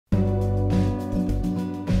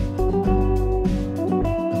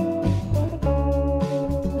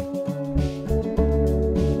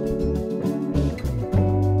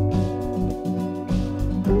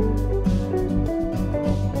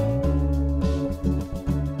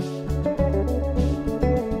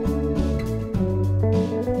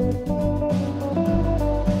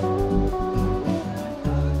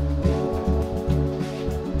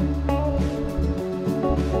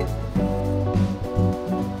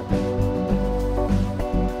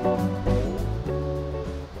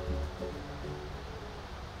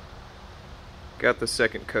Got the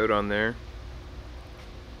second coat on there.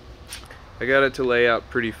 I got it to lay out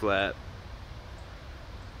pretty flat.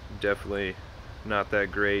 Definitely not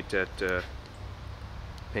that great at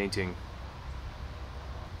painting.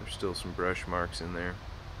 There's still some brush marks in there.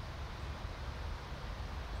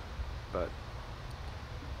 But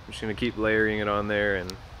I'm just going to keep layering it on there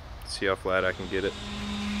and see how flat I can get it.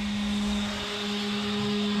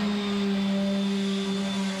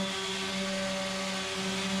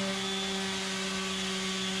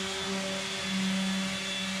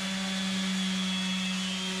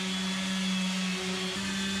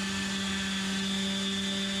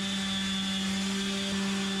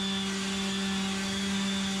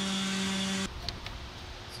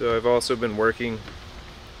 So I've also been working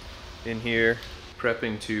in here,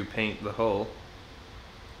 prepping to paint the hull.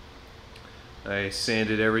 I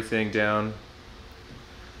sanded everything down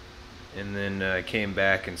and then I came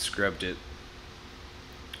back and scrubbed it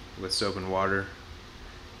with soap and water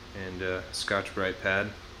and a Scotch-Brite pad,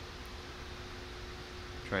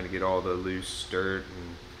 trying to get all the loose dirt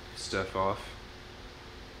and stuff off.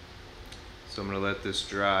 So I'm going to let this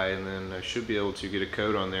dry and then I should be able to get a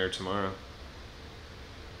coat on there tomorrow.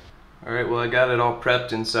 Alright, well, I got it all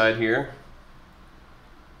prepped inside here.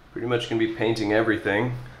 Pretty much going to be painting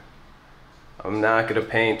everything. I'm not going to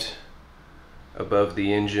paint above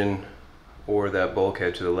the engine or that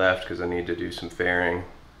bulkhead to the left because I need to do some fairing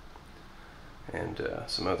and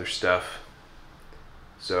some other stuff.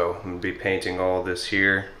 So I'm going to be painting all this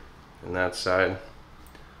here and that side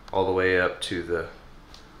all the way up to the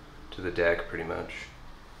deck pretty much.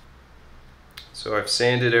 So I've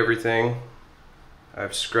sanded everything.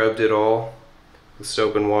 I've scrubbed it all with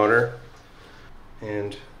soap and water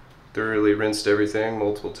and thoroughly rinsed everything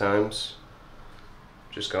multiple times.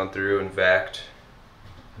 Just gone through and vacuumed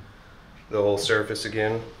the whole surface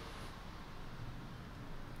again.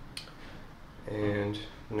 And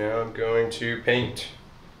now I'm going to paint.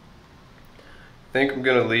 I think I'm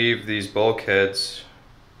going to leave these bulkheads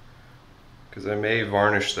because I may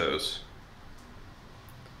varnish those.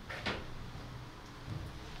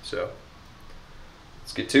 So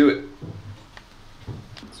let's get to it.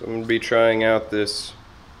 So I'm going to be trying out this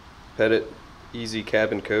Pettit Easy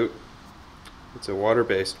Cabin Coat. It's a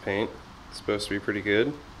water-based paint. It's supposed to be pretty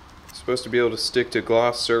good. It's supposed to be able to stick to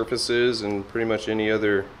gloss surfaces and pretty much any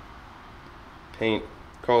other paint.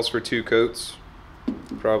 Calls for 2 coats.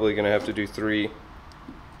 Probably going to have to do 3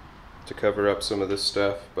 to cover up some of this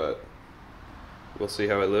stuff, but we'll see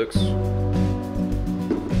how it looks.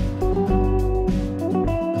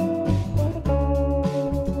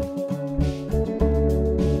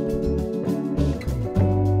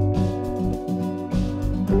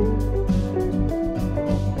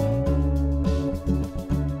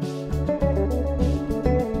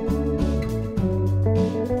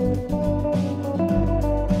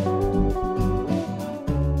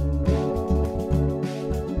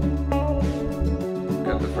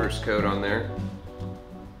 Coat on there.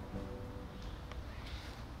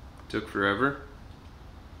 Took forever,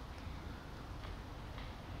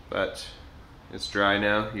 but it's dry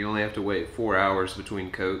now. You only have to wait 4 hours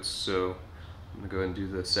between coats, so I'm gonna go ahead and do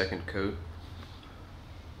the second coat.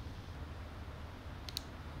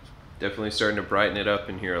 Definitely starting to brighten it up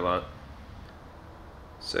in here a lot.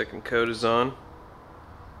 Second coat is on.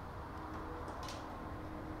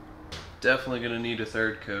 Definitely gonna need a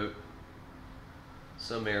third coat.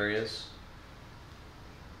 Some areas,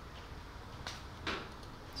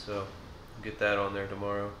 so I'll get that on there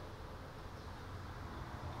tomorrow.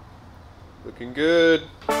 Looking good.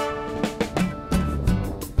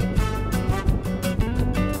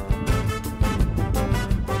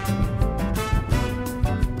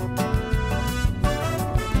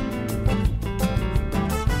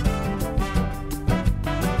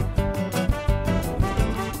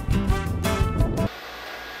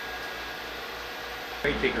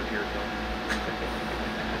 Way thicker here,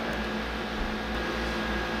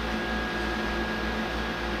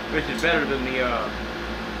 which is better than the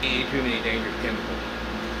too many dangerous chemicals.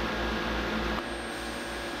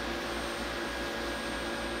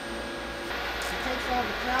 It takes all the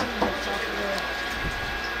cloudiness off of it.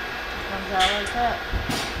 It comes out like that.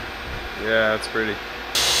 Yeah, that's pretty.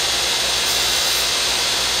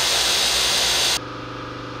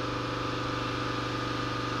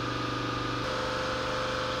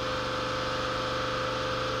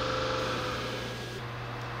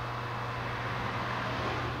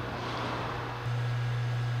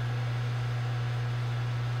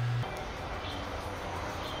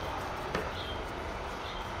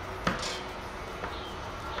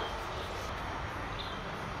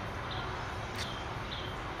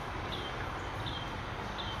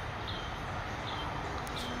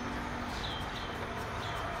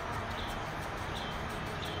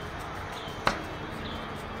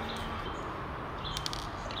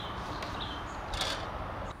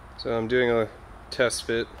 So I'm doing a test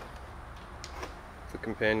fit of the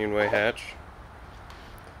companionway hatch.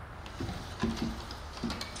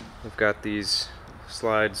 I've got these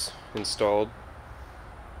slides installed,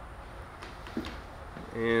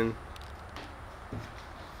 and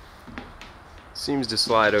seems to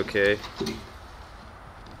slide okay.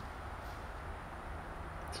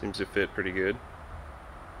 Seems to fit pretty good.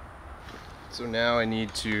 So now I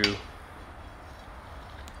need to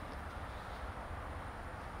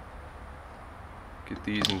get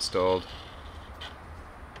these installed.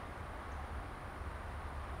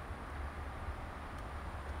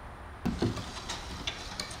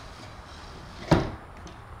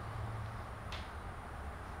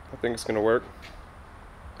 I think it's going to work.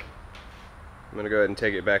 I'm going to go ahead and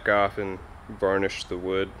take it back off and varnish the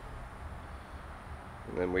wood,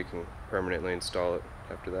 and then we can permanently install it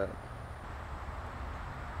after that.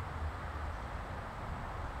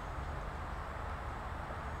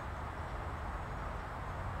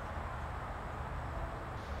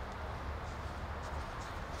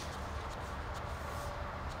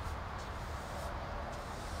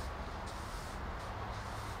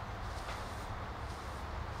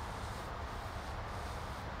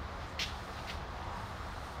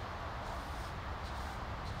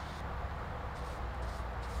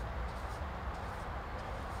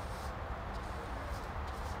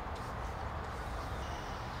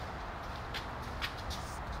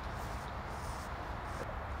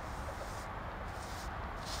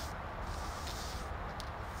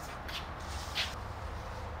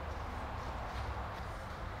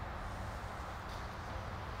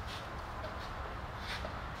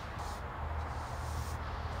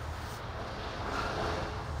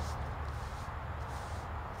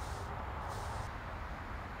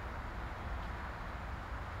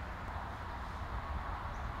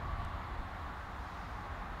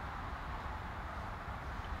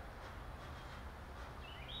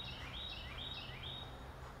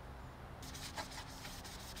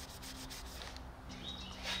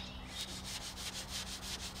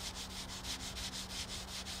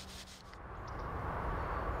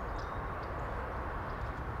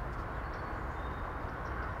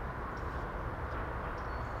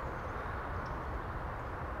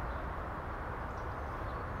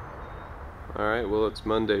 Alright, well, it's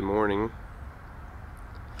Monday morning,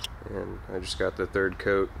 and I just got the third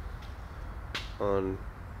coat on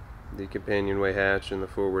the companionway hatch and the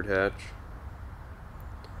forward hatch.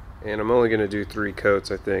 And I'm only going to do 3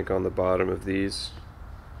 coats, I think, on the bottom of these,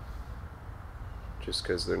 just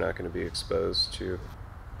because they're not going to be exposed to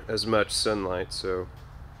as much sunlight. So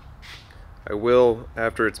I will,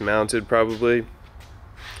 after it's mounted probably,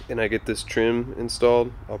 and I get this trim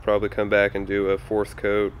installed, I'll probably come back and do a 4th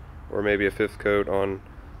coat or maybe a 5th coat on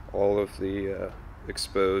all of the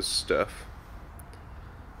exposed stuff.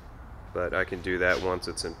 But I can do that once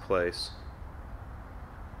it's in place.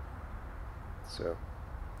 So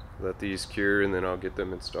let these cure and then I'll get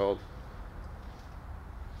them installed.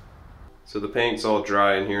 So the paint's all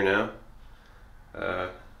dry in here now.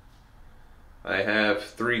 I have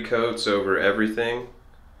 3 coats over everything,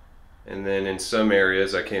 and then in some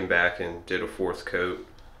areas I came back and did a 4th coat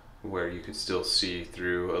where you could still see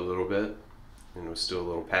through a little bit and it was still a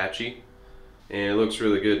little patchy, and it looks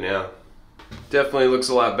really good now. Definitely looks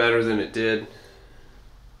a lot better than it did,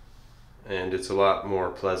 and it's a lot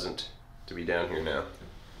more pleasant to be down here now.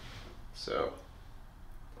 So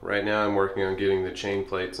right now I'm working on getting the chain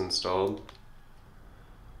plates installed.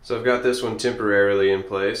 So I've got this one temporarily in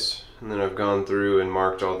place, and then I've gone through and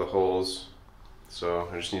marked all the holes, so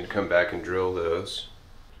I just need to come back and drill those.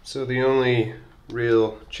 So the only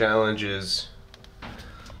real challenge is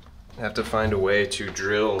I have to find a way to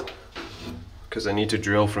drill, because I need to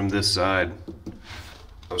drill from this side.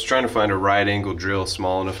 I was trying to find a right angle drill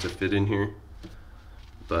small enough to fit in here,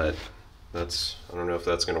 but I don't know if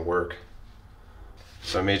that's going to work.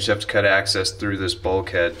 So I may just have to cut access through this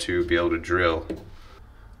bulkhead to be able to drill,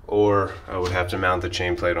 or I would have to mount the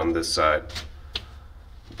chain plate on this side,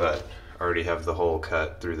 but I already have the hole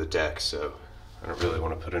cut through the deck, so I don't really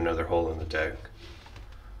want to put another hole in the deck.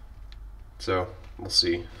 So we'll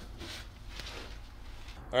see.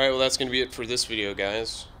 Alright, well, that's going to be it for this video,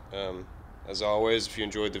 guys. As always, if you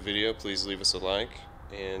enjoyed the video, please leave us a like,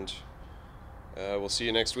 and we'll see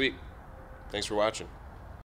you next week. Thanks for watching.